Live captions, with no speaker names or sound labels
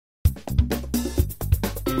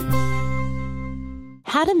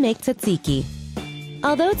How to make tzatziki.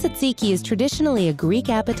 Although tzatziki is traditionally a Greek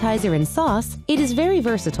appetizer and sauce, it is very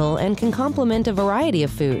versatile and can complement a variety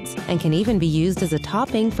of foods and can even be used as a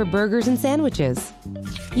topping for burgers and sandwiches.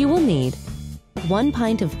 You will need 1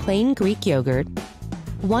 pint of plain Greek yogurt,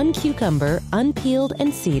 1 cucumber unpeeled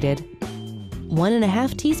and seeded,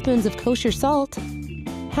 1½ teaspoons of kosher salt,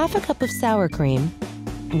 half a cup of sour cream,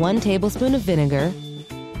 1 tablespoon of vinegar,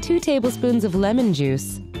 2 tablespoons of lemon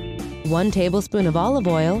juice, 1 tablespoon of olive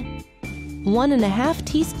oil, 1½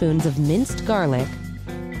 teaspoons of minced garlic,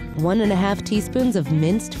 1½ teaspoons of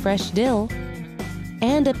minced fresh dill,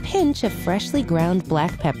 and a pinch of freshly ground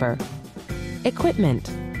black pepper. Equipment: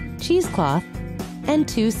 cheesecloth and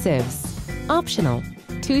 2 sieves. Optional: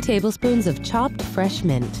 2 tablespoons of chopped fresh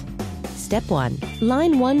mint. Step 1.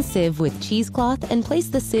 Line 1 sieve with cheesecloth and place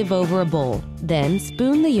the sieve over a bowl. Then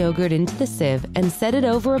spoon the yogurt into the sieve and set it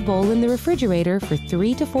over a bowl in the refrigerator for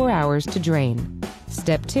 3 to 4 hours to drain.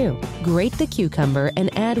 Step 2. Grate the cucumber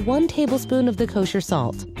and add 1 tablespoon of the kosher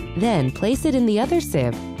salt. Then place it in the other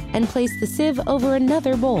sieve and place the sieve over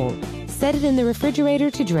another bowl. Set it in the refrigerator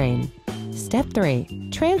to drain. Step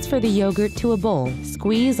 3. Transfer the yogurt to a bowl.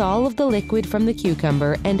 Squeeze all of the liquid from the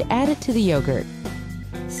cucumber and add it to the yogurt.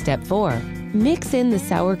 Step 4. Mix in the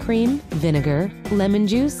sour cream, vinegar, lemon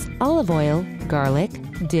juice, olive oil, garlic,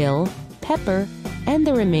 dill, pepper, and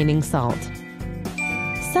the remaining salt.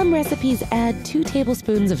 Some recipes add 2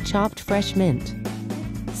 tablespoons of chopped fresh mint.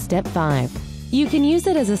 Step 5. You can use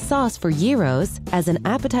it as a sauce for gyros, as an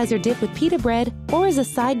appetizer dip with pita bread, or as a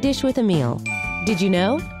side dish with a meal. Did you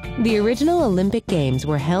know? The original Olympic Games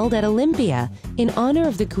were held at Olympia in honor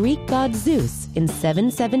of the Greek god Zeus in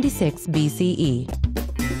 776 BCE.